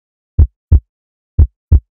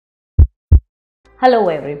Hello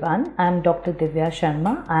everyone, I am Dr. Divya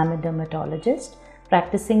Sharma. I am a dermatologist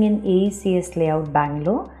practicing in AECS Layout,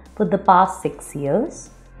 Bangalore for the past 6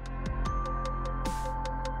 years.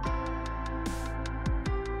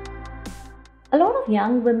 A lot of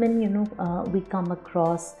young women, we come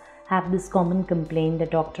across have this common complaint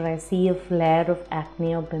that doctor, I see a flare of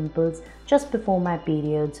acne or pimples just before my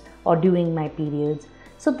periods or during my periods.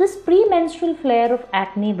 So this premenstrual flare of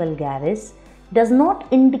acne vulgaris does not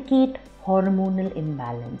indicate hormonal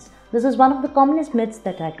imbalance. This is one of the commonest myths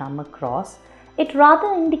that I come across. It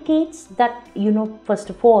rather indicates that,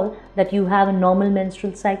 first of all, that you have a normal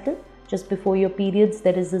menstrual cycle. Just before your periods,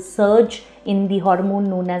 there is a surge in the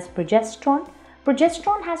hormone known as progesterone.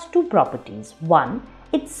 Progesterone has two properties. One,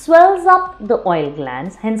 it swells up the oil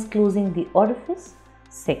glands, hence closing the orifice.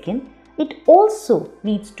 Second, it also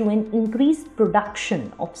leads to an increased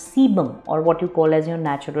production of sebum, or what you call as your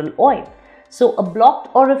natural oil. So a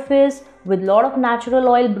blocked orifice with a lot of natural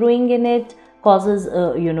oil brewing in it causes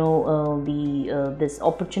this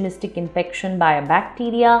opportunistic infection by a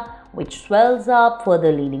bacteria which swells up,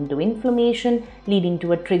 further leading to inflammation, leading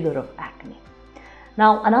to a trigger of acne.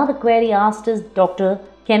 Now another query asked is, doctor,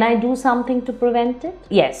 can I do something to prevent it?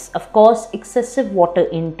 Yes, of course, excessive water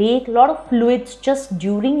intake, a lot of fluids just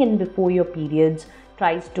during and before your periods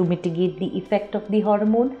tries to mitigate the effect of the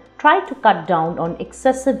hormone. Try to cut down on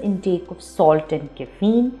excessive intake of salt and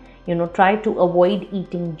caffeine. Try to avoid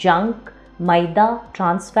eating junk, maida,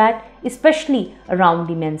 trans fat, especially around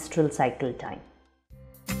the menstrual cycle time.